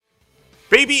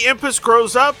Baby Impus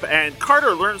grows up, and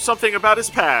Carter learns something about his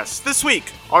past. This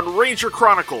week on Ranger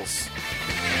Chronicles.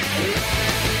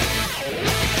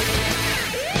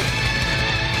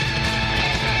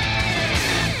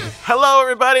 Hello,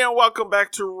 everybody, and welcome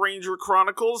back to Ranger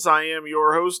Chronicles. I am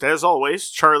your host, as always,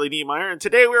 Charlie Niemeyer, and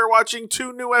today we are watching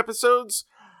two new episodes,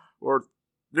 or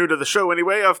new to the show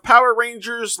anyway, of Power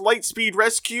Rangers Lightspeed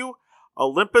Rescue,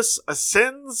 Olympus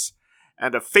Ascends,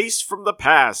 and A Face from the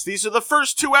Past. These are the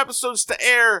first two episodes to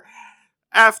air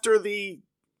after actually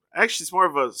it's more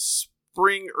of a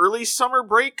spring, early summer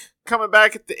break, coming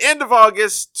back at the end of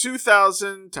August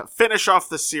 2000 to finish off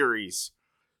the series.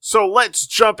 So let's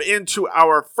jump into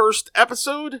our first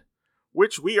episode,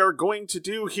 which we are going to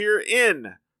do here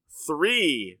in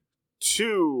 3,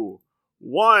 2,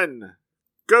 1,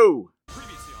 go!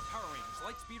 Previously on Power Rangers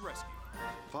Lightspeed Rescue.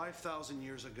 5,000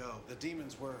 years ago, the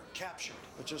demons were captured,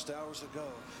 but just hours ago...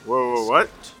 Whoa, what?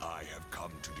 I have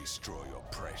come to destroy your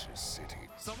precious city.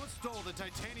 Someone stole the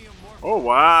titanium morph. Oh,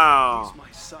 wow. He's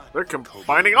my son. They're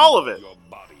combining all of it. Your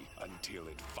body until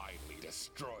it finally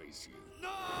destroys you. No!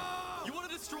 You want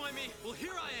to destroy me? Well,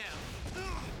 here I am.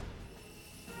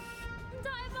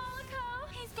 Diabolico!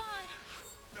 He's gone.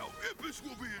 Now Impus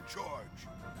will be in charge.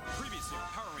 Previously on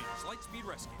Power Rangers Lightspeed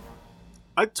Rescue.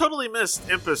 I totally missed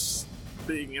Impus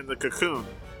being in the cocoon.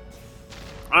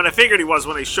 And I figured he was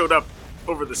when he showed up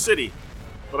over the city.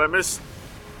 But I missed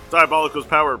Diabolico's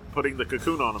power putting the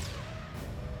cocoon on him.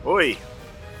 Oi!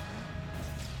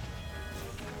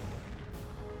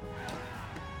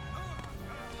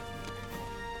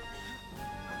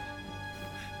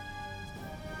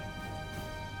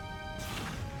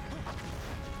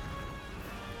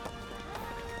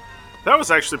 That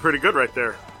was actually pretty good right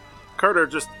there. Carter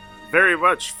just very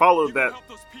much followed that Help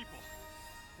those people.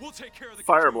 We'll take care of the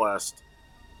fire control. blast.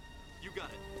 You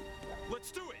got it. Let's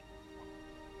do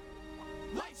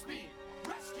it. Lightspeed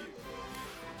Rescue.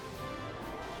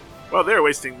 Well, they're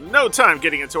wasting no time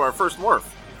getting into our first morph.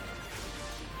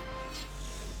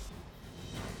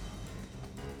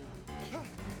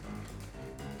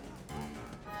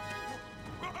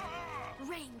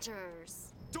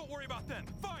 Rangers. Don't worry about them.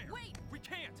 Fire. Wait. We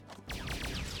can't.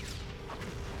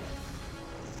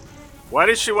 Why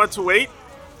did she want to wait?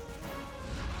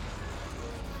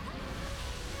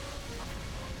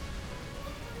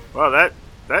 Well,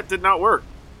 that did not work.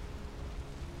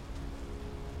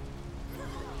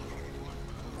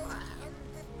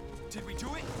 Did we do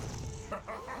it?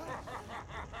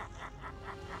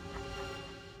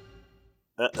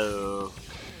 Uh-oh.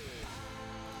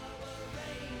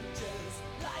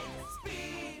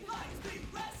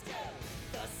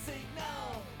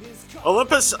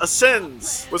 Olympus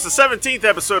Ascends was the 17th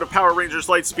episode of Power Rangers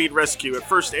Lightspeed Rescue. It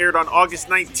first aired on August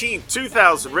 19,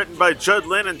 2000, written by Judd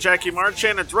Lin and Jackie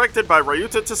Marchand and directed by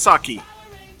Ryuta Tasaki.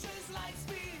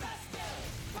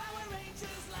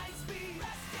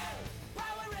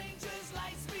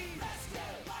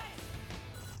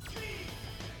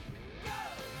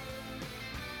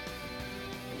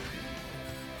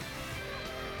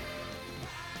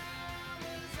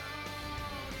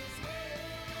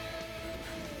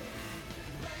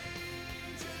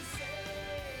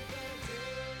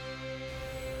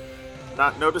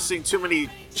 Not noticing too many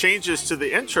changes to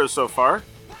the intro so far.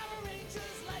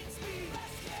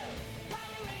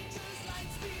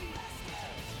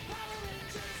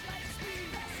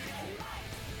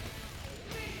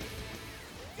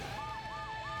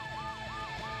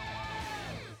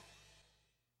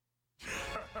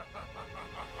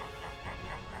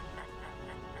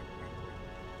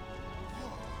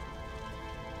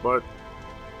 But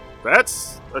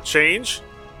that's a change.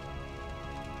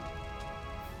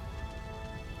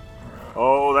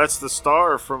 Oh, that's the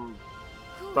star from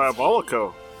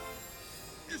Diabolico.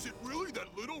 Is it really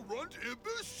that little runt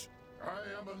Impus? I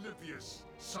am Olympius,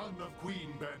 son of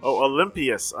Queen Bench. Oh,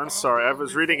 Olympius. I'm sorry, I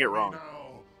was reading it wrong.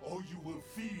 Now, or you will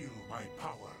feel my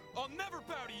power. I'll never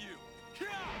bow to you.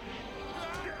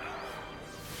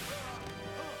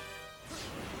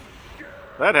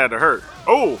 That had to hurt.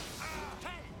 Oh! Hey,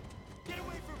 get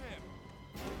away from him.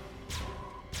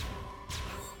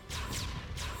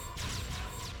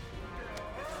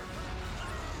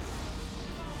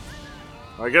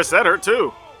 I guess that hurt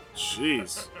too.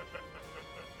 Jeez.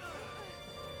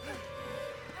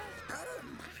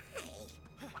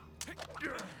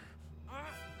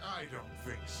 I don't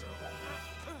think so.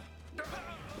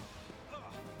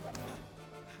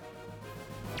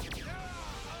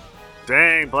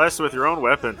 Dang, blasted with your own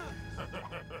weapon.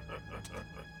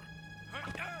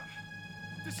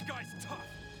 This guy's tough,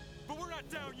 but we're not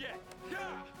down yet.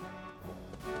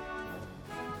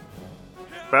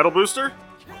 Battle booster?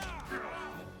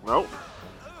 Nope.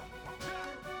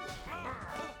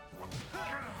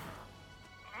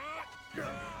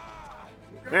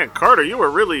 Man, Carter, you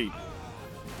were really...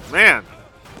 Man.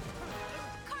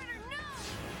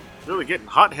 Really getting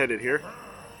hot-headed here.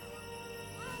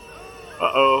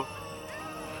 Uh-oh.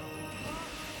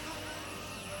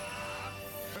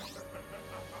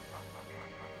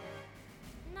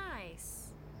 Nice.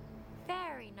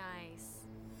 Very nice.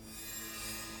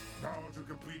 Now to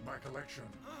complete my collection,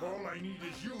 all I need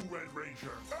is you, Red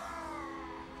Ranger.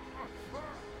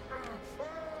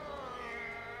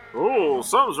 Oh,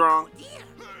 something's wrong. Hey,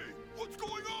 what's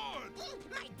going on?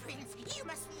 My prince, you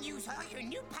mustn't use all your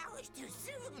new powers too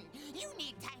soon. You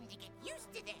need time to get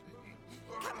used to them.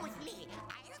 Come with me.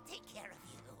 I'll take care of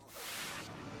you.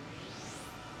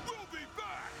 We'll be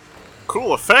back.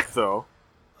 Cool effect, though.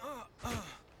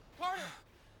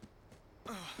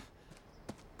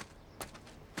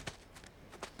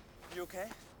 You okay?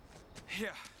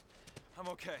 Yeah, I'm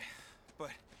okay.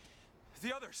 But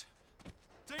the others,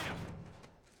 Dana,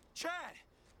 Chad,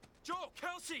 Joel,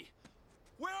 Kelsey,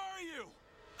 where are you?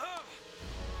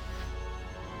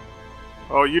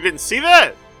 Oh, you didn't see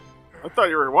that? I thought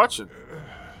you were watching.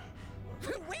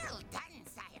 Well done,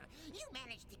 sire. You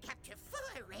managed to capture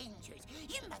 4 Rangers.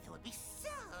 Your mother would be so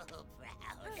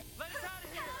proud. Let us out of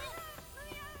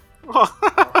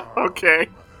here! Okay.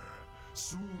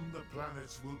 Soon the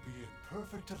planets will be in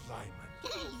perfect alignment.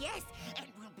 Yes, and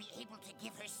we'll be able to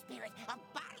give her spirit a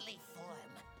bodily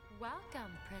form.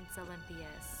 Welcome, Prince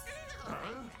Olympius.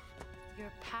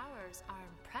 Your powers are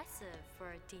impressive for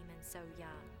a demon so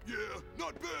young. Yeah,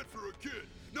 not bad for a kid.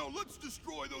 Now let's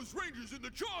destroy those rangers in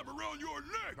the charm around your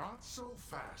neck. Not so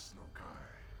fast,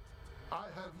 Nokai. I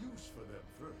have use for them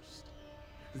first.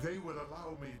 They will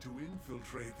allow me to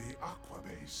infiltrate the Aqua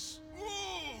Base.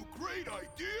 Oh, great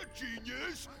idea,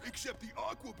 genius! Except the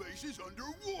aqua base is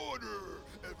underwater.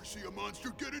 Ever see a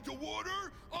monster get into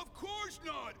water? Of course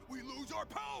not! We lose our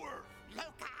power!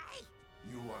 Lokai?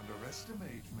 You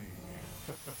underestimate me.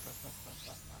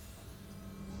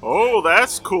 Oh,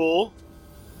 that's cool.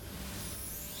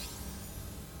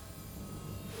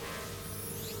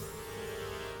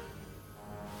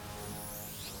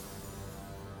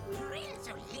 Prince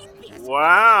Olympius?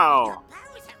 Wow. Your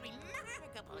powers are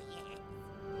remarkable, yes.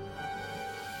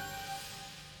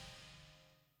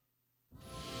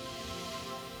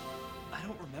 I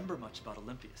don't remember much about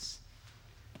Olympius.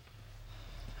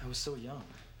 I was so young.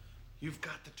 You've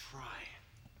got to try.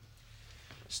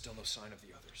 Still no sign of the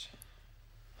others.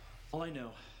 All I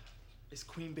know is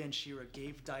Queen Bansheera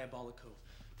gave Diabolico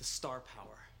the star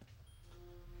power.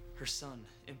 Her son,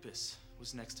 Impus,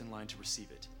 was next in line to receive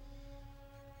it.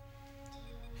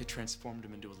 It transformed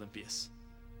him into Olympius.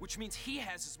 Which means he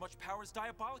has as much power as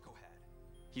Diabolico had.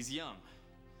 He's young,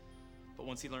 but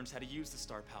once he learns how to use the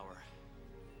star power,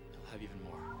 he'll have even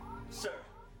more. Sir,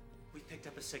 we picked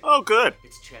up a signal. Oh, good.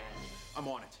 It's Chad. I'm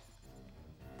on it.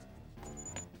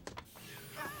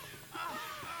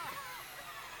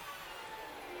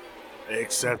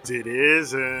 Except it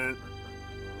isn't.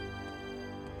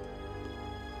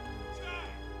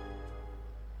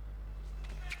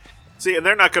 See, and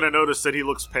they're not going to notice that he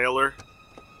looks paler.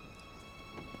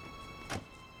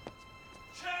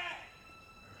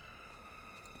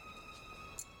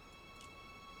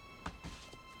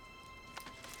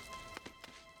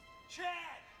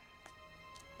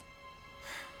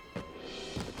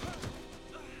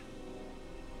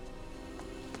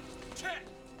 Chad,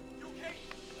 you okay?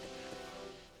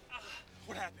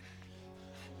 What happened?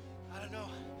 I don't know.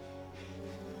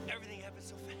 Everything happened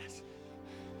so fast.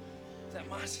 That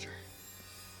monster.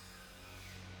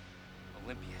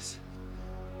 Olympius.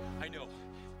 I know.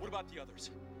 What about the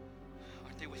others?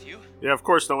 Aren't they with you? Yeah, of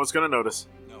course, no one's going to notice.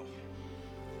 No.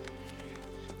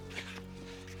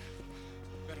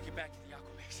 Better get back to the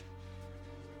aqua base.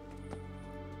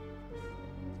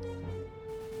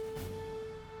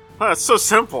 Oh, that's so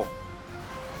simple.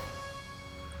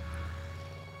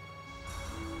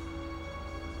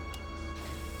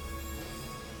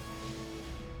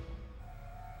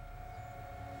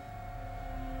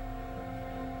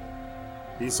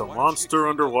 He's a monster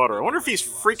underwater. I wonder if he's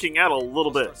freaking out a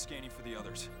little bit. Start scanning for the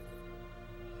others.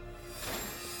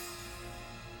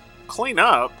 Clean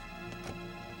up?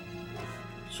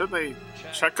 Should they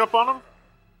check up on him?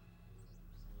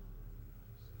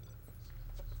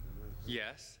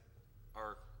 Yes.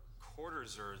 Our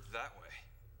quarters are that way.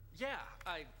 Yeah,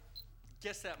 I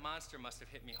guess that monster must have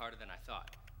hit me harder than I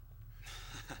thought.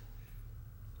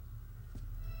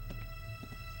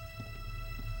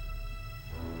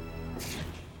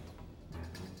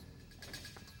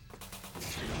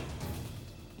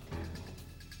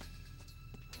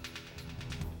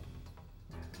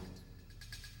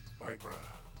 Viper,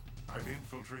 I've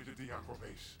infiltrated the Aqua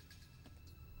Base.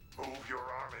 Move your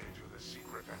army to the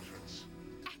secret entrance.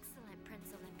 Excellent,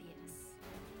 Prince Olympius.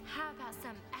 How about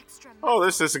some extra... Oh,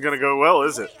 this isn't gonna go well,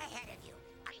 is it? Way ahead of you.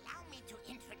 Allow me to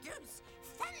introduce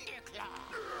Thunderclaw.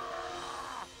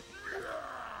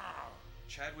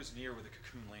 Chad was near where the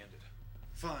cocoon landed.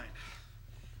 Fine.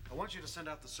 I want you to send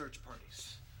out the search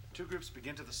parties. 2 groups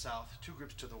begin to the south, 2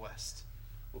 groups to the west.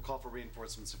 We'll call for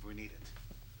reinforcements if we need it.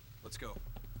 Let's go.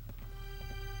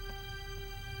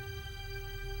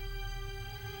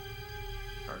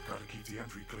 I've got to keep the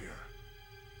entry clear.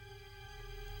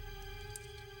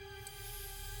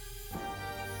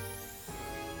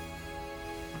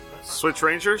 Switch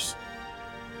Rangers?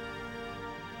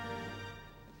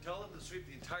 Tell them to sweep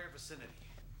the entire vicinity.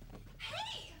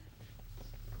 Hey!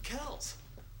 Kels!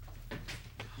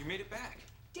 You made it back.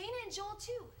 Dana and Joel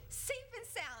too. Safe and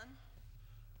sound.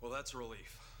 Well, that's a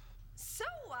relief. So,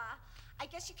 I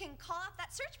guess you can call off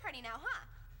that search party now, huh?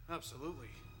 Absolutely.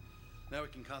 Now we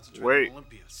can concentrate Wait. on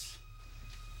Olympius.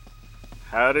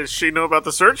 How did she know about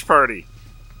the search party?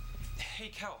 Hey,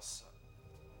 Kels.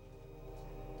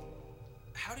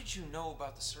 How did you know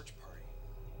about the search party?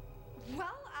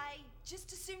 Well, I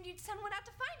just assumed you'd send one out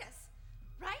to find us.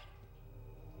 Right?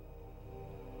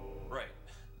 Right.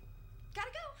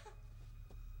 Gotta go.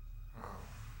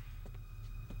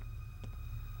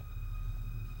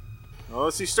 Oh,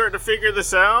 is he starting to figure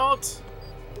this out?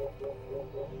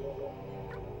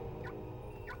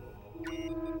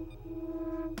 Hey!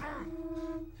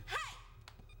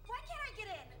 Why can't I get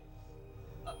in?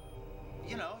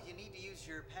 You know, you need to use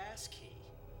your pass key.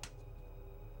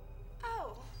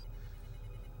 Oh.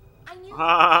 I knew...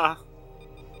 Ah.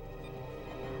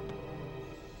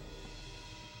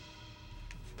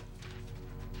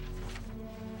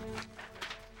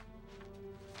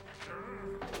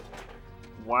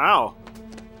 Wow.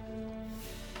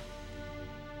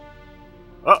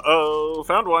 Uh-oh,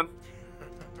 found one.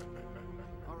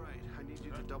 All right, I need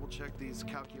you to double check these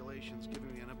calculations,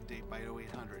 giving me an update by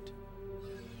 0800.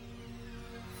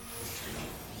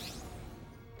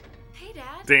 Hey,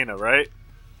 Dad. Dana, right?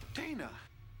 Dana!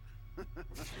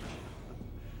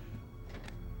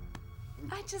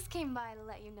 I just came by to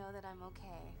let you know that I'm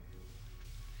okay.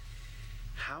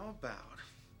 How about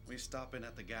we stop in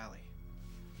at the galley?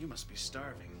 You must be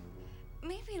starving.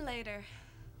 Maybe later.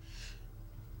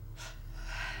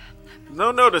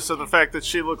 No notice of the fact that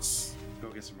she looks Go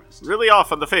get some rest. really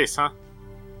off on the face, huh?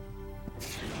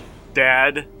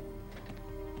 Dad.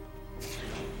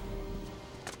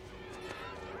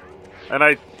 And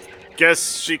I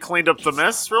guess she cleaned up the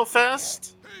mess real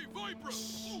fast? Hey, Viper!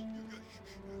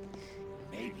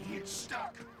 Maybe it's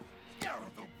stuck. Out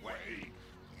of the way.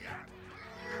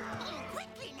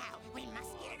 Quickly now. We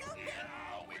must get it open.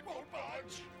 Now we won't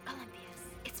budge. Olympius,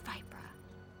 it's Vipra.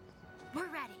 We're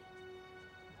ready.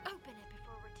 Open it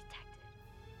before we're detected.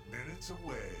 Minutes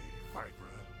away,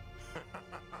 Vipra.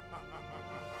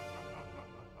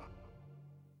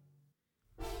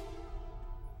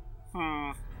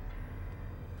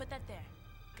 Put that there.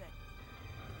 Good.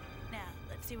 Now,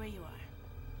 let's see where you are.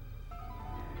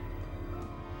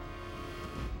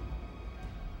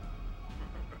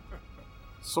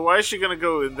 So why is she gonna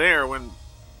go in there when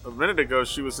a minute ago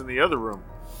she was in the other room?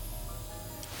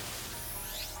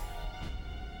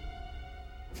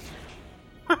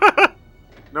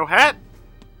 No hat?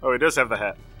 Oh, he does have the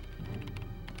hat.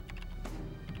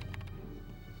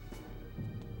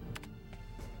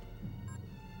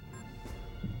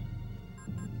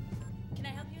 Can I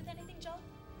help you with anything, Joel?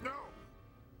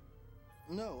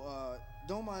 No,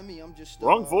 don't mind me. I'm just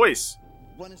Wrong voice.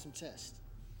 running some tests.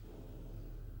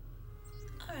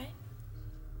 All right.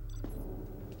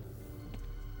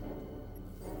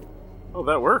 Oh,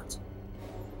 that worked.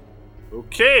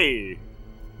 Okay.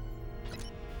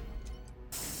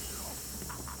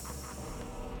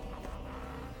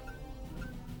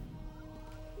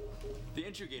 The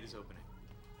entry gate is opening.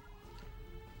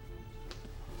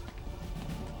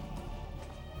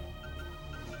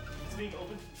 It's being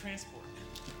opened for transport.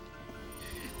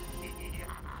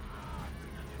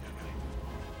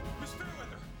 Miss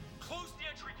Fairweather, close the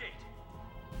entry gate.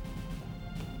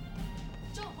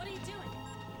 Joel, what are you doing?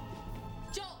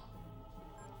 Joel!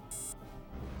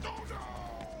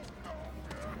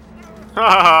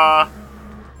 Haha.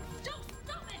 Joel,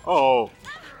 stop it! Oh.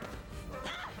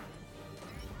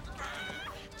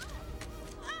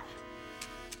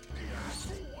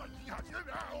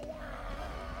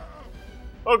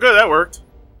 Oh, good, that worked.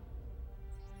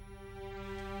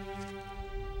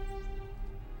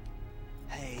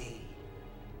 Hey,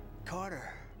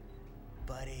 Carter,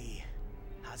 buddy,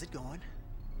 how's it going?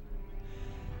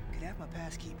 Could I have my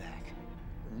pass key back?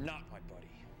 Not my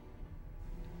buddy.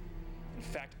 In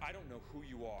fact, I don't know who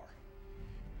you are.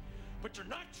 But you're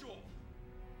not Joel.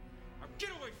 Now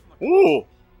get away from my... Ooh.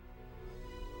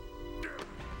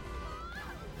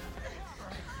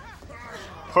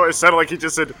 Oh, it sounded like he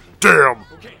just said, damn.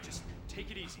 Okay, just take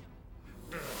it easy.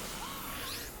 Now,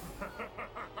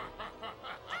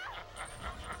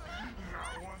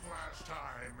 one last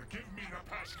time. Give me the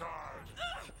pass card.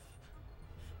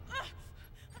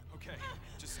 Okay,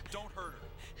 just don't hurt her.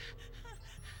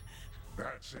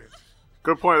 That's it.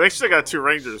 Good point. They still got 2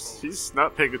 Rangers. He's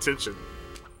not paying attention.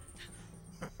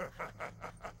 The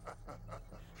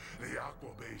Aqua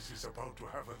Base is about to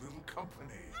have a little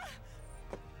company.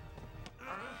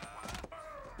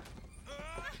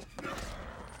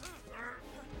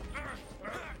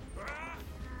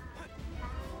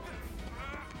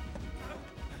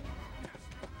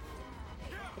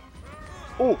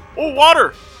 Oh, oh,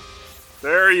 water!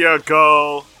 There you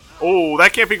go. Oh,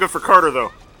 that can't be good for Carter,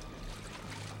 though.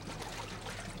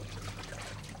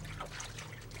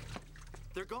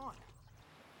 They're gone.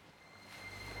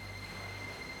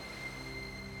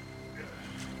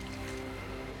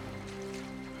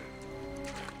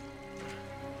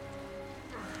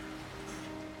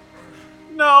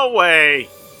 No way.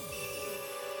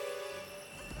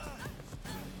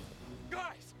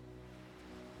 Guys!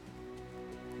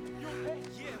 You okay?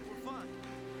 Yeah, we're fine.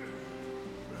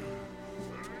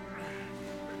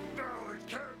 No, it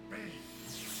can't be.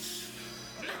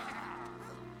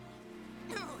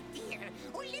 Oh dear,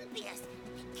 Olympius!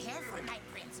 Be careful, my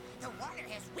prince. The water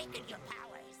has weakened your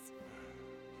powers.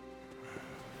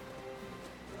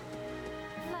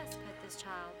 Let's put this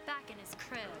child back in his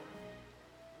crib.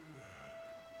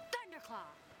 Thunderclaw!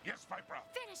 Yes, Viper.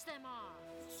 Finish them off!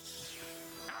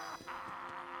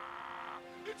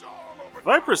 It's all over.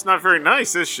 Viper's not very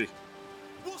nice, is she?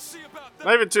 We'll see about that.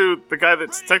 Not even to the guy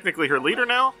that's technically her leader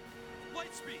now?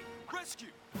 Lightspeed, rescue!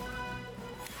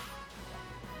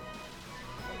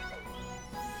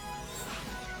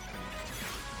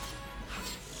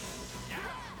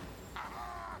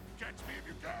 Catch me if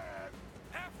you can.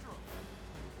 After him!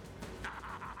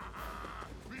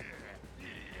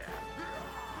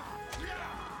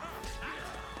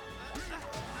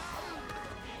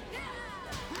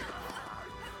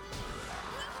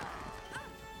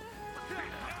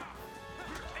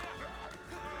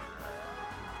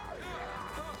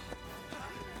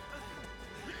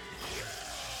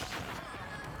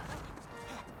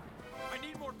 I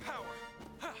need more power.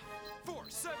 4,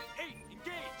 7, 8,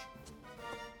 engage!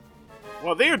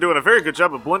 Well, they are doing a very good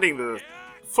job of blending the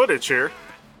footage here.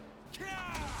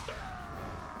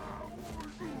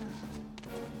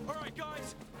 Alright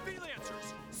guys,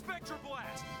 V-Lancers, Spectre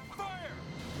Blast, fire!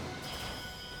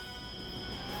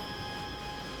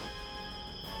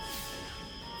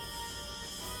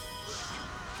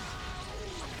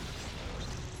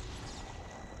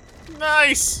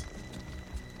 Nice!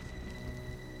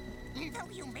 Though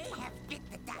you may have bit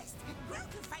the dust, grow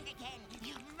to fight again,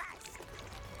 you must.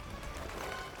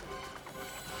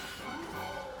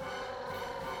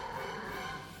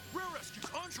 Rear rescues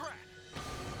on track!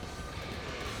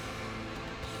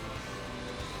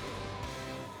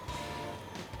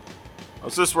 Oh,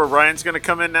 is this where Ryan's gonna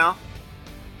come in now?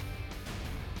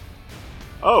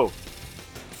 Oh.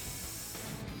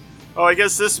 Oh, I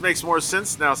guess this makes more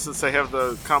sense now since they have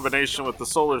the combination with the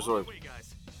Solar Zord. Wait,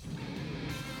 guys.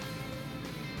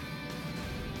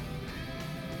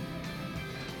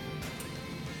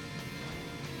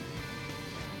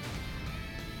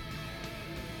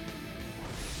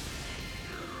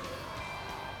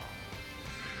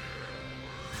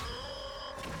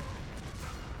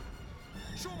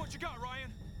 Show 'em what you got,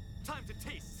 Ryan. Time to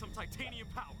taste some titanium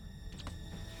power.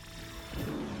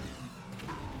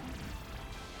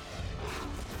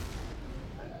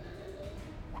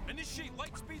 Initiate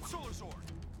Lightspeed Solar Zord.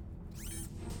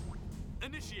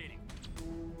 Initiating.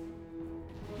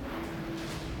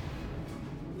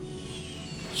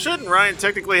 Shouldn't Ryan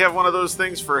technically have one of those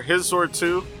things for his sword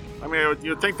too? I mean,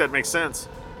 you'd think that makes sense.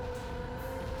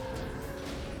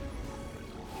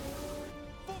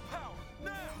 Full power,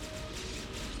 now!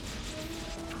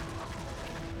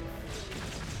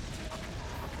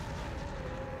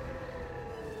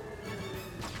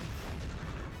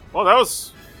 Well, that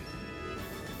was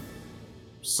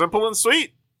simple and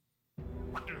sweet.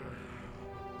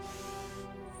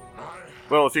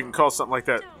 Well, if you can call something like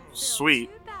that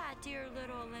sweet. Too bad, dear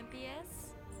little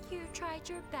Olympius. You tried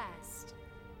your best.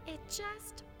 It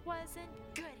just wasn't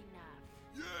good enough.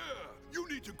 Yeah, you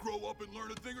need to grow up and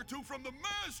learn a thing or two from the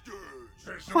masters.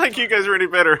 There's no Like you doubt guys are any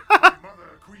better.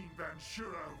 Mother Queen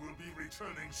Banshura will be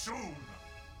returning soon.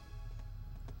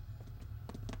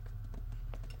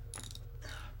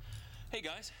 Hey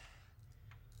guys,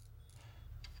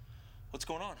 What's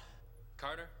going on?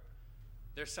 Carter,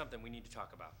 there's something we need to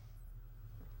talk about.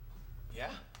 Yeah?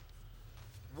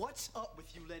 What's up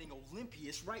with you letting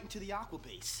Olympius right into the Aqua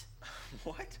Base?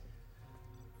 What?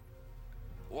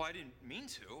 Well, I didn't mean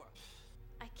to.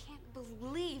 I can't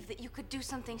believe that you could do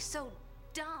something so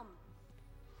dumb.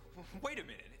 Wait a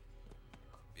minute.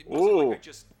 It wasn't like I Ooh.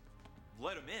 just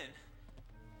let him in.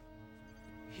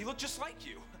 He looked just like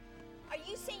you. Are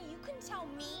you saying you couldn't tell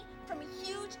me from a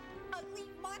huge, ugly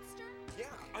monster? Yeah,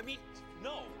 I mean,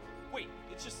 no. Wait,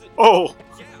 it's just that... Oh,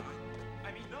 Yeah,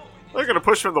 I mean, no. they're gonna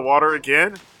push him in the water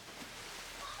again.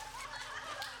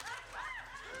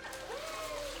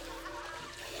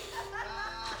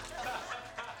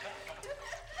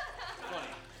 Funny.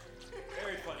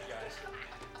 Very funny, guys.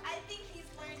 I think he's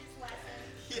learned his lesson.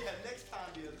 Yeah, next time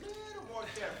be a little more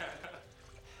careful.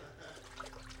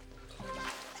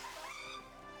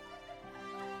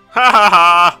 Ha ha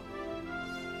ha!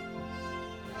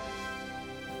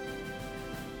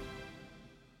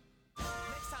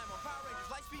 Next time on Power Rangers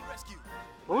Lightspeed Rescue.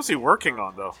 What was he working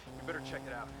on, though? You better check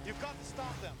it out. You've got to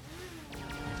stop them.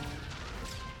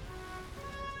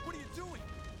 What are you doing?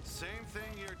 Same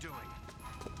thing you're doing.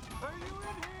 Are you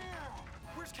in here?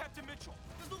 Where's Captain Mitchell?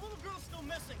 The little girl's still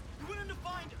missing. We went in to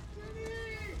find her.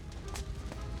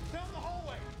 Down the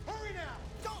hallway. Hurry now.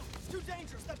 Don't! It's too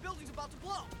dangerous. That building's about to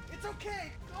blow. It's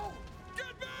okay. Go!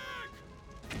 Get back!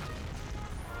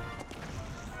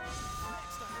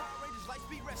 Next on Power Rangers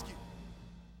Lightspeed Rescue.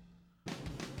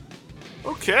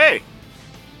 Okay.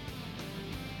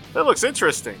 That looks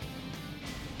interesting.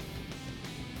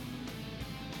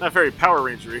 Not very Power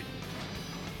Ranger-y.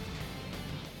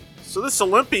 So this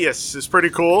Olympius is pretty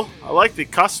cool. I like the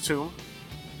costume.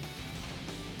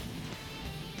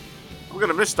 I'm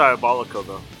gonna miss Diabolico,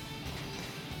 though.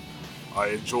 I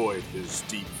enjoyed his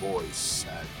deep voice,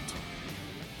 and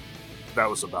that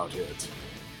was about it.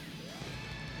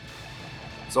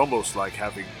 It's almost like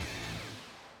having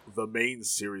the main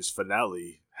series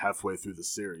finale halfway through the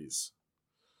series.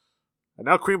 And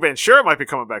now Queen Banshira might be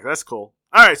coming back. That's cool.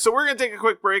 Alright, so we're going to take a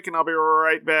quick break, and I'll be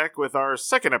right back with our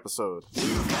second episode.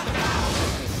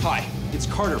 Hi, it's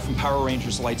Carter from Power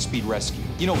Rangers Lightspeed Rescue.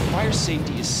 You know, fire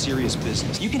safety is serious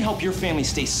business. You can help your family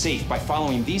stay safe by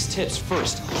following these tips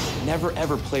first. Never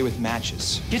ever play with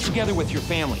matches. Get together with your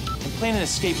family and plan an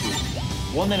escape route.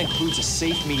 One that includes a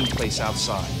safe meeting place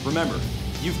outside. Remember,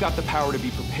 you've got the power to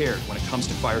be prepared when it comes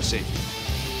to fire safety.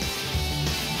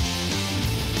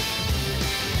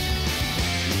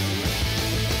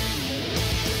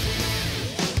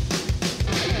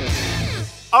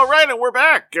 All right, and we're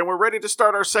back, and we're ready to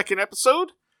start our second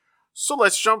episode. So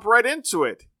let's jump right into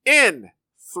it. In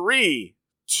 3,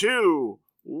 2,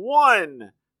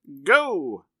 1,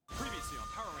 go! Previously on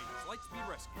Power Rangers Lightspeed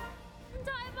Rescue.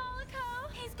 Diabolico!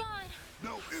 He's gone.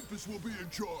 Now Impus will be in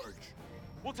charge.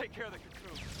 We'll take care of the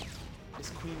cocoon. As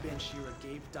Queen Banshira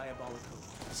gave Diabolico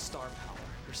the star power,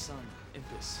 her son,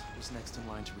 Impus, was next in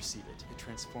line to receive it. It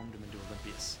transformed him into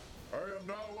Olympius. I am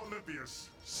now Olympius,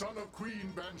 son of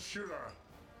Queen Banshira.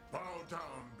 Bow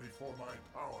down before my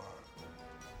power.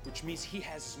 Which means he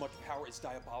has as much power as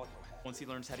Diabolico has. Once he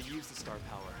learns how to use the star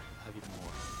power, he'll have even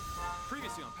more.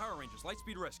 Previously on Power Rangers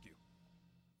Lightspeed Rescue.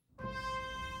 They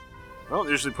don't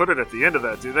usually put it at the end of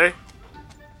that, do they?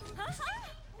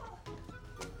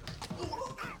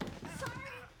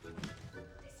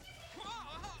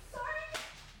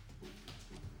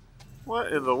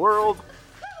 What in the world?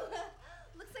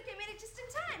 Looks like I made it just in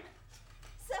time.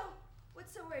 So,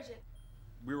 what's so urgent?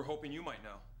 We were hoping you might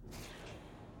know.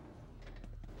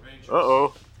 Rangers,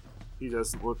 Uh-oh. He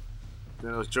doesn't look in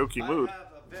a jokey mood. I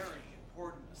have a very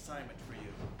important assignment for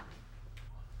you.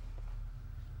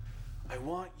 I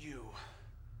want you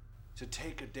to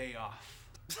take a day off.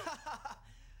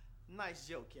 Nice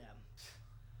joke, Cam.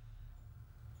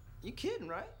 You kidding,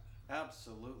 right?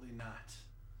 Absolutely not.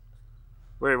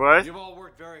 Wait, what? You've all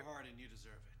worked very hard and you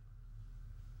deserve it.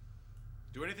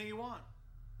 Do anything you want.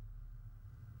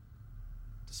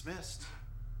 Dismissed.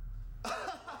 Hey!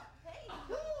 Let's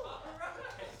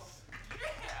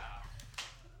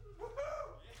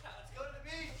go to the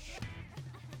beach.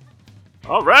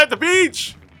 All right, the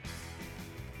beach!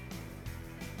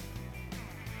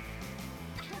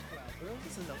 Girl,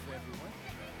 this is enough for everyone.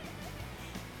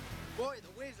 Boy,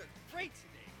 the waves are great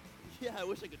today. Yeah, I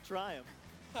wish I could try them.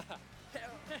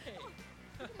 Hey.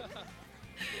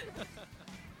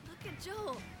 Look at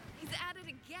Joel. He's at it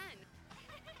again.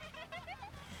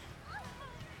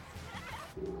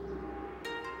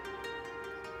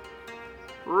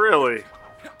 Really?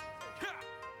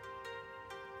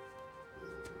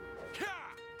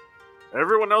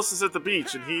 Everyone else is at the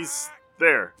beach, and he's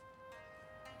there.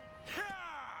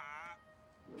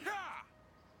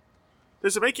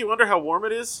 Does it make you wonder how warm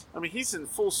it is? I mean, he's in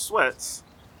full sweats.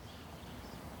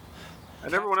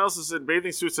 And everyone else is in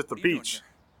bathing suits at the beach.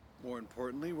 More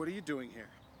importantly, what are you doing here?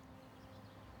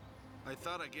 I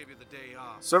thought I gave you the day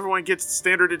off. So everyone gets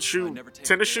standard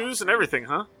tennis shoes and everything,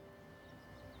 huh?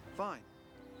 Fine.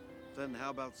 Then how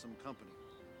about some company?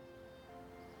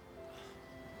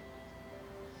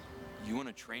 You want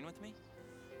to train with me?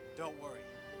 Don't worry.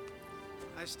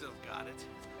 I still got it.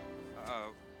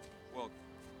 Well...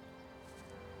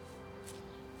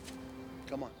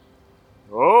 Come on.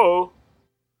 Oh.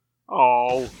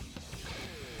 Oh.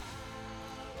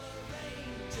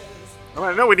 I mean,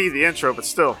 I know we need the intro, but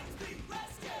still.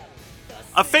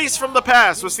 A Face from the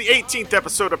Past was the 18th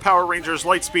episode of Power Rangers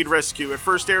Lightspeed Rescue. It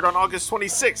first aired on August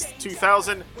 26,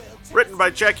 2000, written by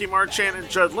Jackie Marchand and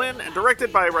Judd Lin, and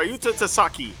directed by Ryuta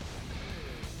Tasaki.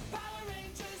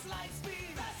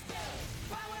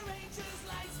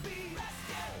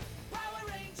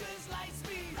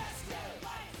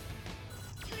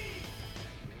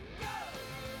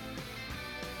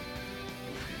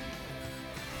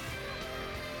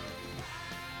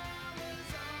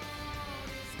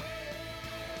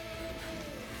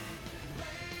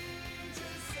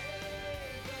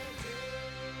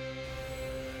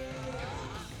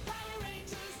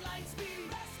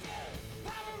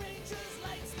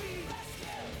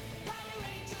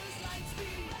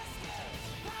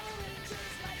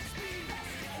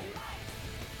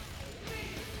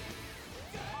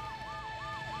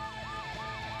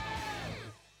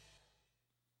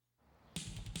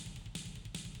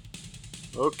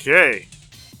 Okay.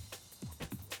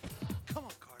 Come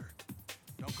on, Carter.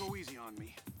 Don't go easy on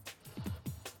me.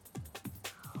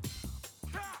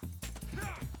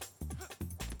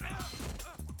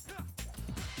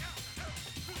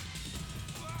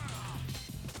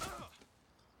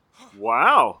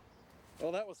 Wow.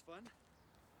 Well, that was fun.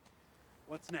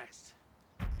 What's next?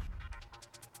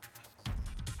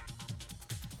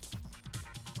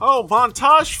 Oh,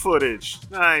 montage footage.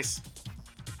 Nice.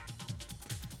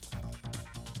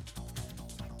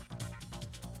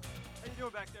 How you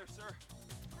doing back there, sir?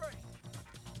 Great.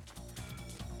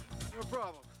 No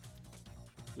problem.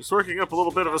 Just working up a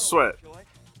little bit of a sweat.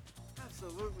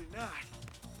 Absolutely not.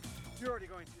 You're already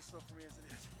going too slow for me as it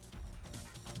is.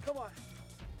 Come on.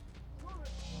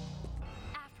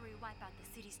 After we wipe out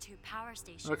the city's 2 power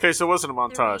stations, Okay, so it wasn't a the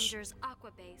montage. Rangers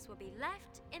Aqua Base will be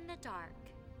left in the dark.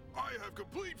 I have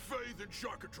complete faith in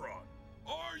Shakatron.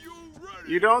 Are you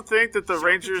ready? You don't think that the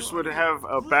Rangers would have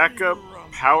a backup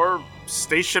power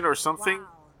station or something? Wow,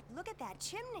 look at that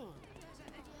chimney.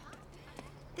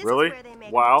 This Really? is where they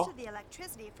make Wow. most of the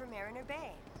electricity for Mariner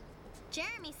Bay.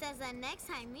 Jeremy says that next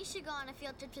time we should go on a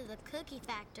field trip to the cookie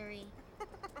factory.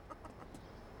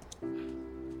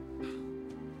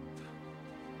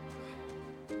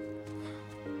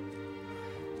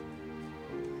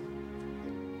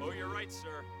 Oh, you're right,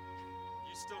 sir.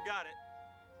 You still got it.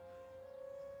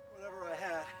 Whatever I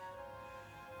had,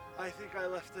 I think I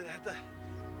left it at the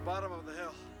bottom of the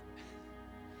hill.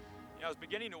 Yeah, I was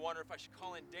beginning to wonder if I should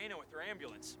call in Dana with her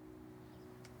ambulance.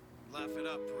 Laugh it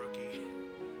up, rookie.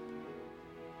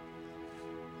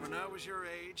 When I was your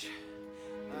age,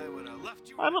 I would have left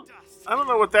you in the dust. I don't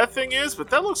know what that thing is, but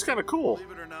that looks kind of cool.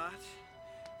 Believe it or not,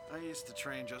 I used to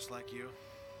train just like you.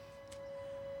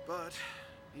 But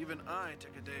even I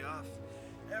took a day off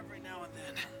every now and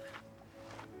then.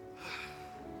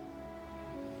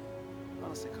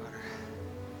 Honestly, Carter,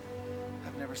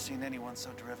 I've never seen anyone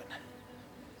so driven.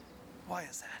 Why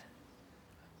is that?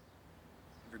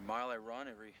 Every mile I run,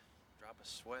 every drop of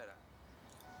sweat,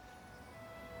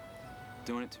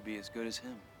 doing it to be as good as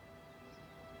him.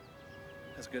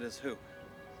 As good as who?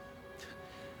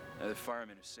 The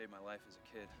fireman who saved my life as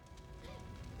a kid.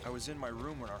 I was in my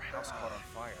room when our house caught on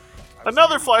fire. I was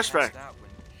Another nearly flashback. passed out when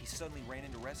he suddenly ran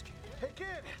in to rescue. Hey,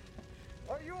 kid!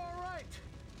 Are you all right?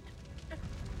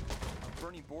 A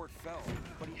burning board fell,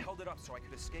 but he held it up so I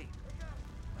could escape.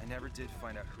 I never did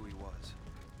find out who he was.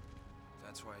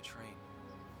 That's why I train.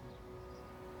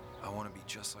 I want to be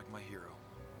just like my hero.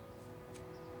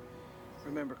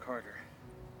 Remember, Carter,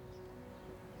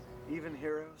 even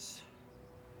heroes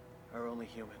are only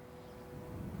human.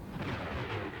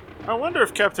 I wonder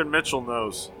if Captain Mitchell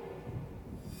knows.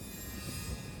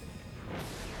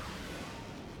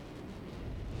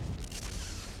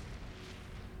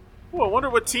 Oh, I wonder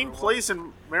what team plays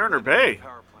in Mariner Bay.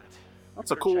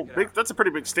 That's a cool, big. That's a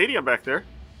pretty big stadium back there.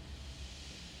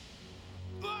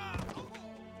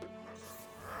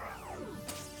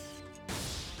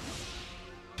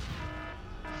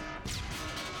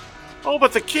 Oh,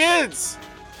 but the kids!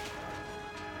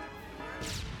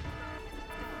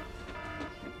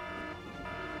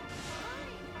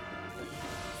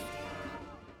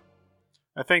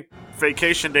 I think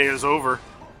vacation day is over.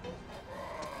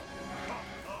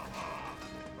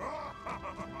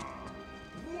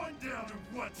 One down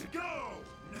and one to go!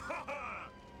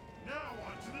 Now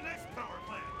on to the next power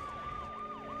plant!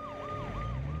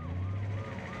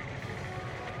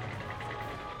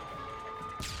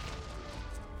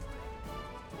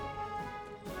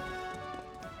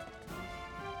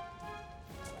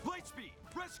 Lightspeed,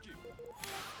 rescue!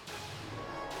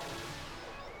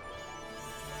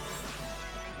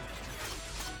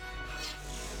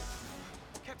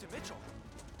 Captain Mitchell!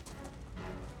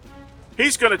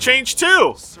 He's gonna change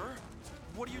too! Sir,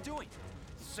 what are you doing?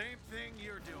 Same thing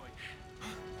you're doing.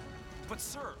 But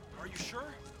sir, are you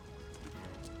sure?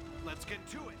 Let's get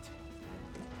to it.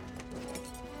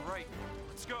 Right,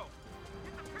 let's go.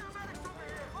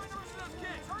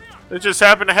 They just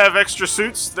happen to have extra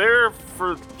suits there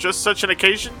for just such an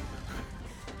occasion?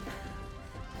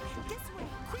 This way,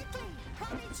 quickly!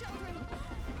 Hurry, children!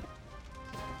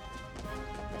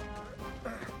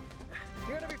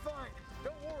 You're gonna be fine.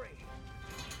 Don't worry.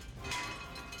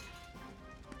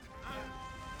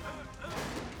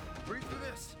 Breathe through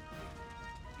this.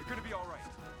 You're gonna be all right.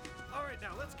 All right,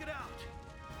 now let's get out.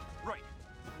 Right,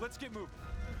 let's get moving.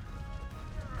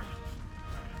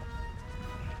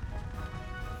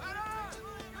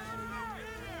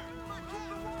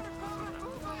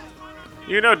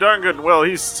 You know darn good and well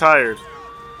he's tired.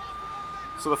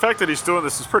 So the fact that he's doing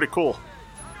this is pretty cool.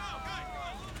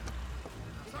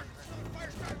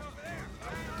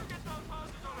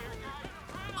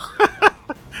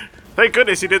 Thank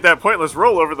goodness he did that pointless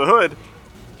roll over the hood.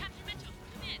 Captain Mitchell,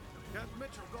 come in. Captain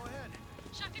Mitchell, go ahead.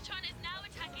 Shakatron is now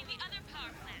attacking the other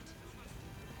power plant.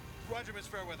 Roger, Miss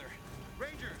Fairweather.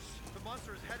 Rangers, the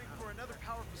monster is heading for another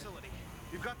power facility.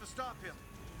 You've got to stop him.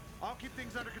 I'll keep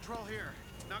things under control here.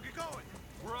 Now get going.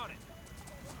 We're on it.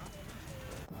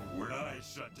 When I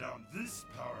shut down this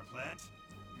power plant,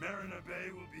 Marina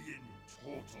Bay will be in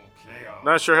total chaos.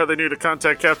 Not sure how they knew to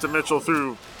contact Captain Mitchell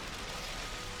through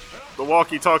the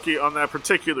walkie-talkie on that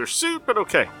particular suit, but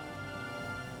okay.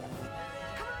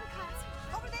 Come on, Cos.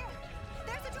 Over there!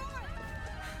 There's a door!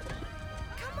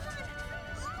 Come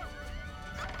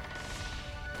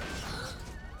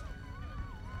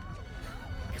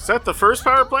on! Is that the first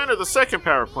power plant or the second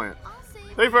power plant?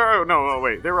 They've already, no,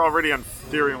 wait. They were already on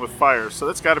dealing with fire, so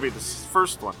that's got to be the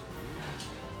first one.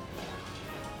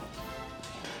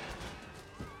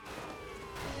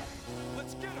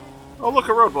 Let's get him. Oh, look,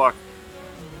 a roadblock.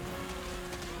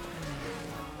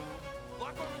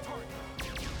 Lock on the target.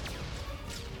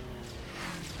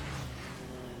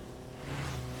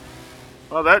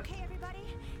 Well, that Okay, everybody,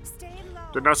 stay low.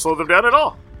 did not slow them down at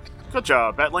all. Good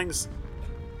job, Batlings.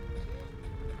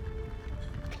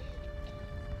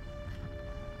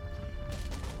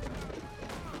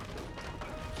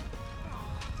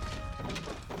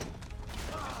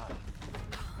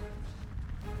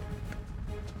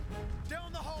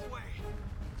 Down the hallway.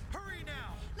 Hurry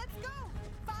now. Let's go!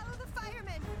 Follow the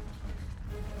firemen!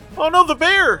 Oh no, the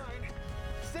bear!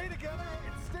 Stay together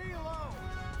and stay alone.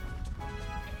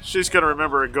 She's gonna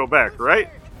remember and go back, right?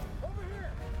 Over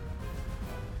here.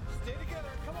 Stay together.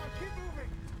 Come on, keep moving.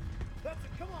 That's it.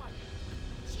 Come on.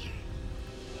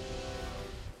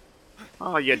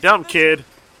 Oh, you dumb kid.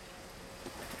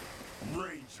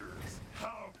 Rangers,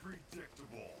 how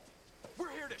predictable.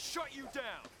 We're here to shut you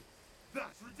down.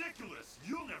 That's ridiculous.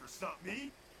 You'll never stop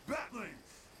me. Batlings.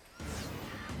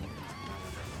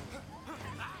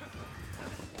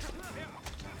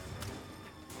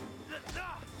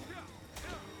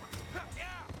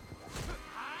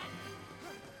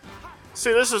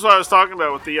 See, this is what I was talking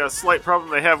about with the slight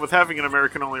problem they have with having an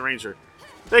American-only Ranger.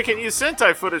 They can use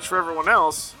Sentai footage for everyone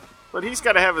else, but he's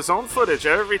got to have his own footage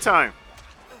every time.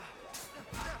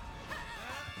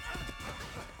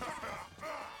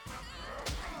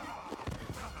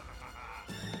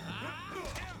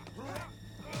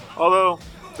 Although,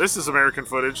 this is American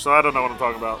footage, so I don't know what I'm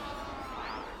talking about.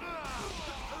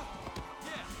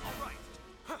 Yeah, all right.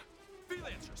 Huh.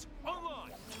 Freelancers,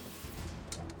 online.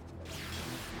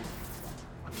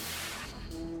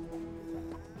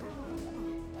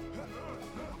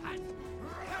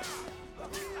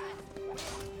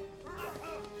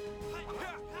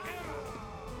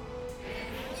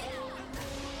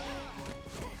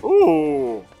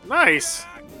 Ooh, nice.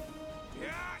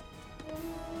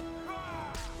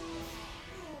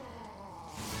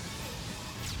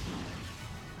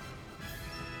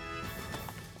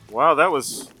 Wow, that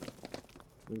was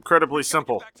incredibly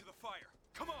simple. Back to the fire.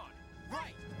 Come on.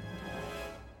 Right.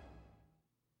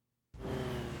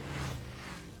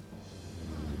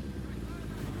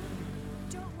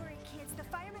 Don't worry, kids. The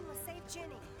firemen will save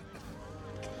Jenny.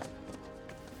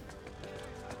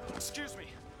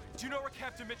 know where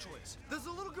Captain Mitchell is? There's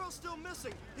a little girl still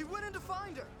missing. He went in to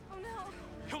find her. Oh no.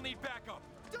 He'll need backup.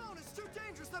 Don't, it's too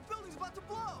dangerous. That building's about to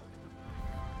blow.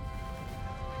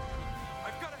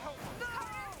 I've got to help him. No!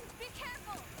 Be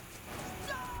careful.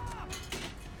 Stop!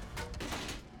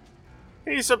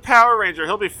 He's a Power Ranger.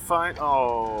 He'll be fine.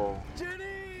 Oh.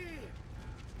 Jenny!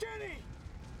 Jenny!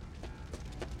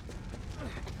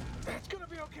 It's gonna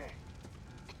be okay.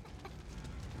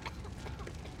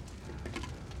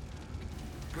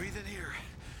 Breathe in here.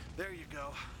 There you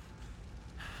go.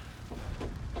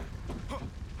 Come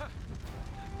on.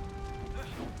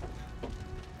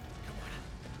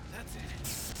 That's it.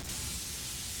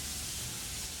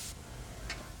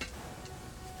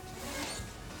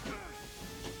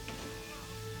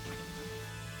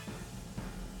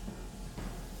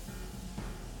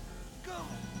 Go!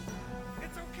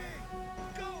 It's okay!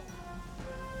 Go!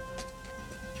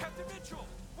 Captain Mitchell,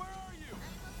 where are you?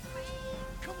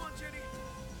 Come on, Jenny!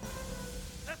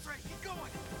 That's right, keep going!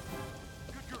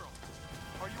 Good girl.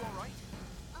 Are you all right?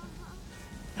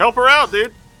 Help her out,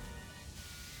 dude.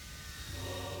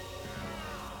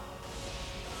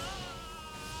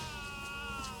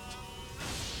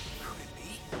 Could it be?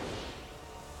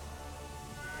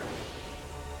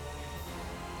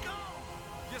 Go!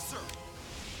 Yes, sir.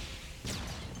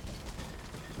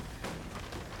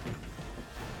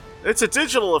 It's a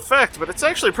digital effect, but it's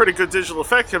actually a pretty good digital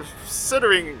effect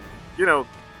considering, you know,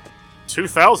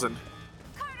 2000.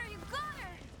 Carter, you got her.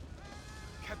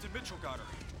 Captain Mitchell got her.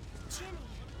 Jenny,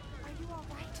 are you all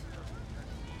right?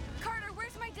 Carter,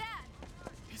 where's my dad?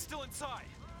 He's still inside.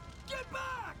 Get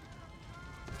back!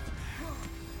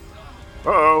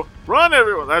 Uh-oh. Run,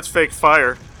 everyone! That's fake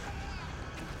fire.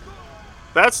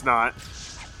 That's not.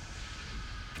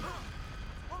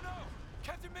 Oh no!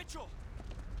 Captain Mitchell!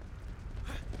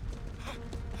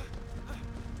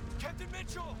 Captain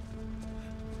Mitchell!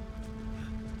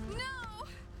 No!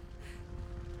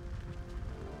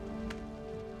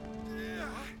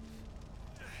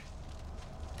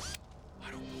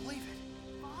 I don't believe it.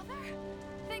 Father?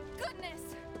 Thank goodness.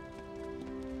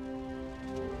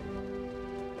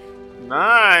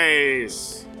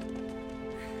 Nice.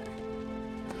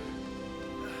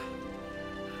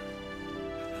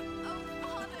 Oh,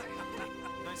 Father.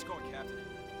 Nice going, Captain.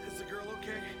 Is the girl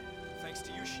okay? Thanks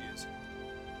to you, she is.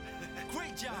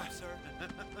 Great job, sir.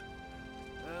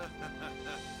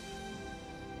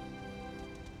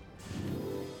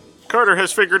 Carter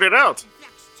has figured it out.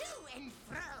 Flux to and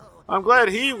fro. I'm glad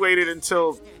he waited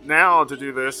until now to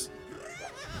do this.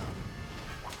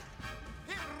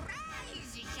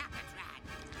 Rise, Shopatron.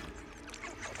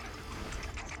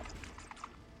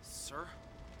 Sir?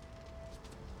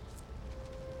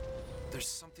 There's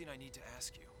something I need to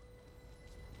ask you.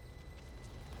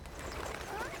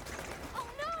 Oh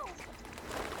no!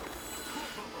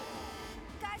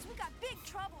 Guys, we got big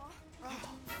trouble.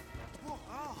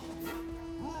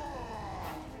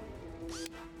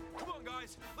 Come on,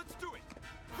 guys. Let's do it.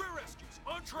 Rear rescues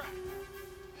on track.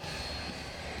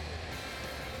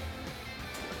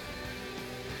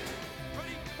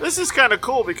 Ready? This is kind of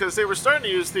cool because they were starting to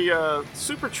use the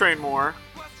Super Train more,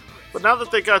 but now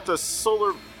that they got the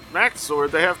Solar Max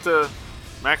Zord, they have to...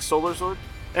 Max Solar Zord?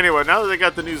 Anyway, now that they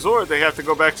got the new Zord, they have to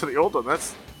go back to the old one.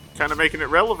 That's kind of making it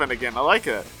relevant again. I like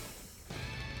it.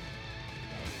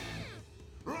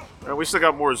 And we still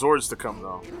got more Zords to come,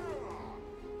 though.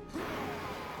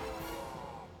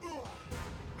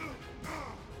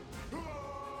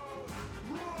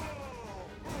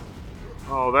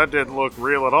 Oh, that didn't look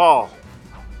real at all.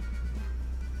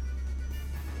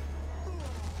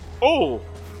 Oh!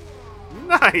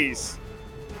 Nice!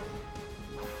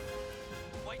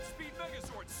 Lightspeed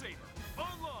Megazord Saber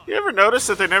online. You ever notice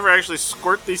that they never actually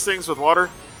squirt these things with water?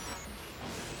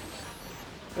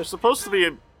 They're supposed to be,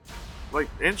 like,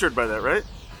 injured by that, right?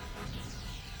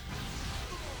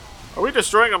 Are we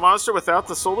destroying a monster without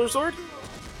the Solar Zord?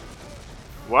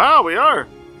 Wow, we are!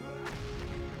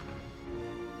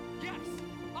 Yes.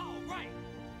 All right.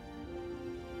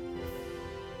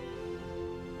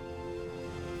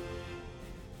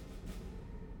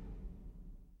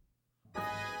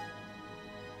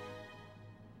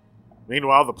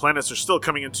 Meanwhile, the planets are still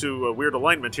coming into a weird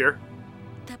alignment here.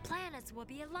 The planets will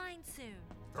be aligned soon.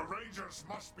 The Rangers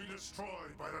must be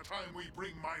destroyed by the time we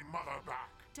bring my mother back.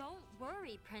 Don't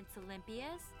worry, Prince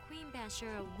Olympius. Queen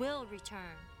Banshura will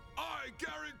return. I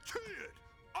guarantee it!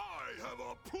 I have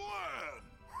a plan!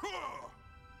 Huh.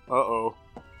 Uh-oh.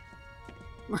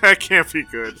 That can't be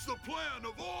good. It's the plan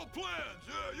of all plans!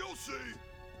 Yeah, you'll see!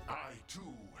 I,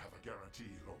 too, have a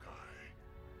guarantee,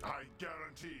 Lokai. I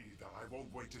guarantee that I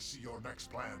won't wait to see your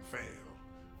next plan fail.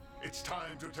 It's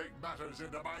time to take matters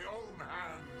into my own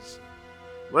hands.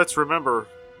 let's remember,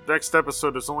 next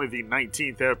episode is only the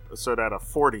 19th episode out of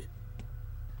 40.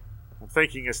 I'm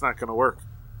thinking it's not going to work.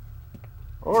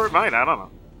 Or it might, I don't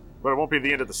know. But it won't be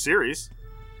the end of the series.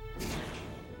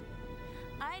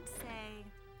 I'd say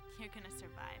you're gonna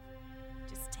survive.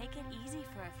 Just take it easy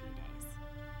for a few days.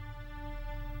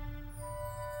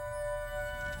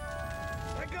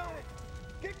 I got it!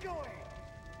 Get going!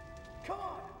 Come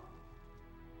on!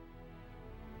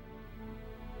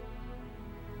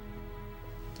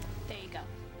 There you go.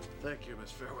 Thank you,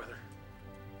 Miss Fairweather.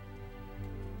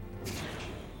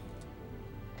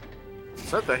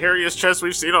 Is that the hairiest chest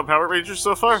we've seen on Power Rangers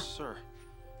so far? Sir.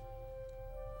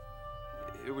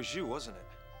 It was you, wasn't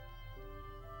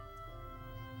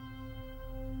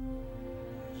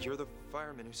it? You're the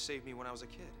fireman who saved me when I was a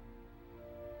kid.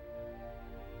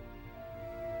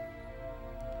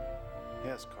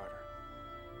 Yes, Carter.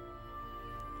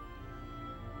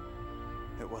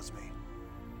 It was me.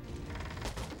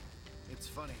 It's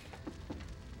funny.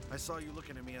 I saw you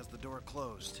looking at me as the door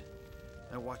closed.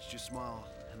 I watched you smile,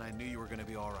 and I knew you were going to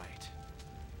be all right.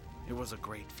 It was a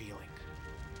great feeling.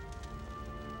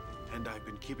 And I've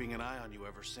been keeping an eye on you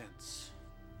ever since.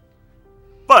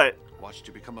 But Watched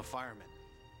you become a fireman.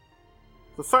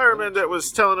 the fireman that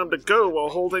was telling him to go while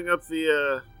holding up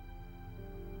the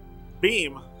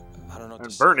beam I don't know what and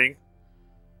to say. burning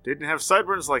didn't have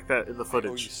sideburns like that in the I owe you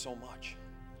footage. so much.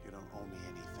 You don't owe me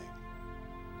anything.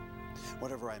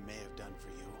 Whatever I may have done for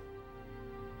you,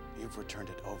 you've returned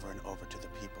it over and over to the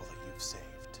people that you've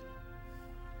saved.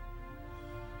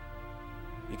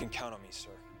 You can count on me,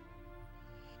 sir.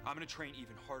 I'm gonna train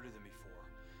even harder than before.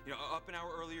 You know, up an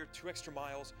hour earlier, 2 extra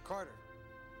miles. Carter,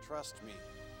 trust me.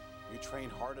 You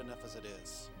train hard enough as it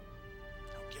is.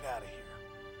 Now get out of here.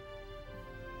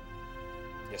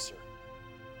 Yes, sir.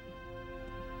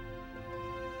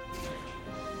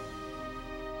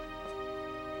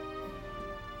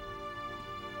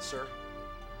 Sir?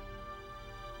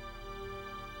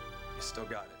 You still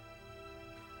got it.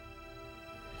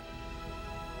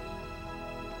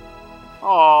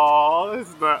 Aww, this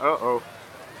is not. Uh-oh.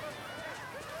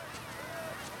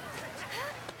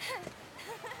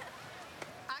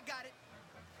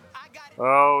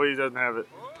 Oh, he doesn't have it.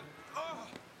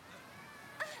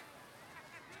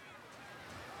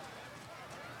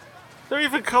 They're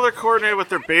even color coordinated with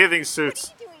their bathing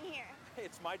suits. Hey,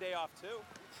 it's my day off too.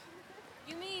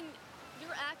 You mean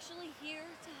you're actually here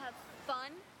to have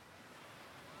fun?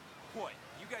 What?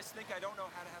 You guys think I don't know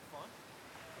how to have fun?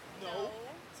 No.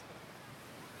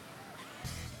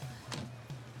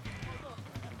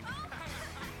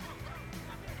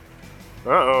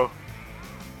 Uh-oh.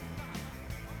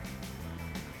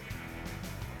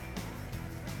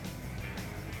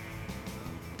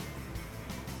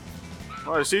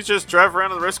 Oh, does he just drive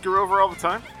around in the Rescue Rover all the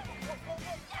time?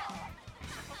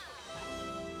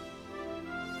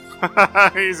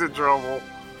 He's in trouble.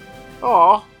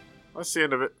 Aw, that's the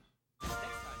end of it.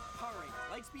 Power Rangers,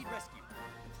 Lightspeed Rescue.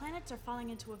 The planets are falling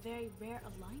into a very rare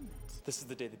alignment. This is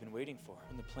the day they've been waiting for.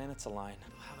 When the planets align,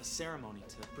 we'll have a ceremony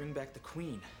to bring back the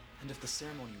Queen. And if the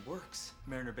ceremony works,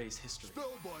 Mariner Bay's history.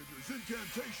 Spellbinders'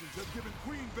 incantations have given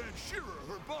Queen Banshira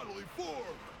her bodily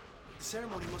form. The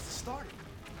ceremony must have started.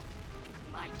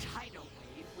 My tidal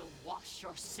wave will wash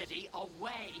your city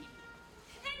away.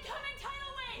 Incoming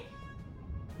tidal wave!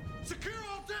 Secure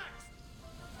all decks!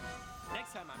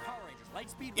 Next time on Power Rangers,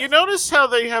 Lightspeed. You notice how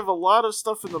they have a lot of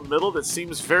stuff in the middle that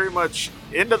seems very much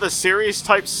into the series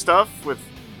type stuff with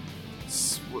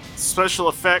special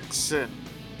effects and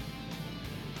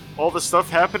all the stuff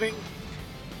happening?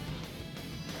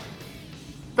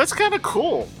 That's kind of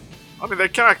cool. I mean,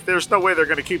 there's no way they're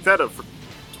going to keep that up for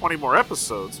 20 more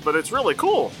episodes, but it's really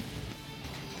cool.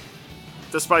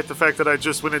 Despite the fact that I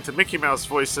just went into Mickey Mouse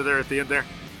voice there at the end there.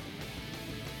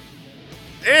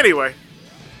 Anyway,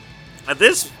 and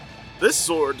this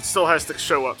sword still has to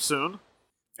show up soon.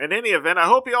 In any event, I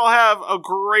hope you all have a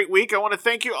great week. I want to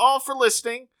thank you all for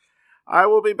listening. I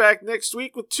will be back next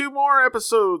week with 2 more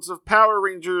episodes of Power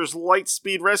Rangers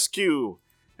Lightspeed Rescue.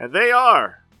 And they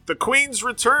are The Queen's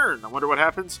Return, I wonder what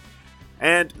happens,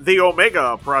 and The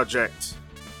Omega Project.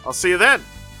 I'll see you then.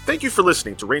 Thank you for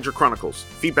listening to Ranger Chronicles.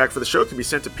 Feedback for the show can be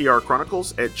sent to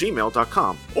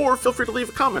prchronicles@gmail.com, or feel free to leave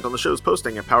a comment on the show's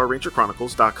posting at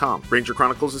powerrangerchronicles.com. Ranger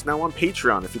Chronicles is now on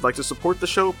Patreon. If you'd like to support the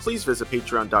show, please visit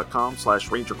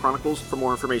patreon.com/rangerchronicles for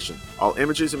more information. All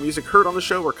images and music heard on the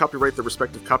show are copyright their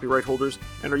respective copyright holders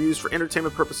and are used for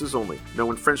entertainment purposes only. No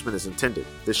infringement is intended.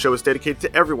 This show is dedicated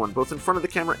to everyone, both in front of the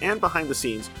camera and behind the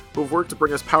scenes, who have worked to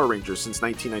bring us Power Rangers since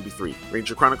 1993.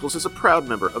 Ranger Chronicles is a proud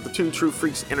member of the Two True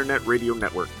Freaks Internet Radio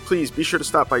Network. Please be sure to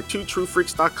stop by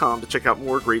twotruefreaks.com to check out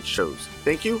more great shows.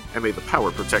 Thank you, and may the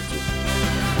power protect you.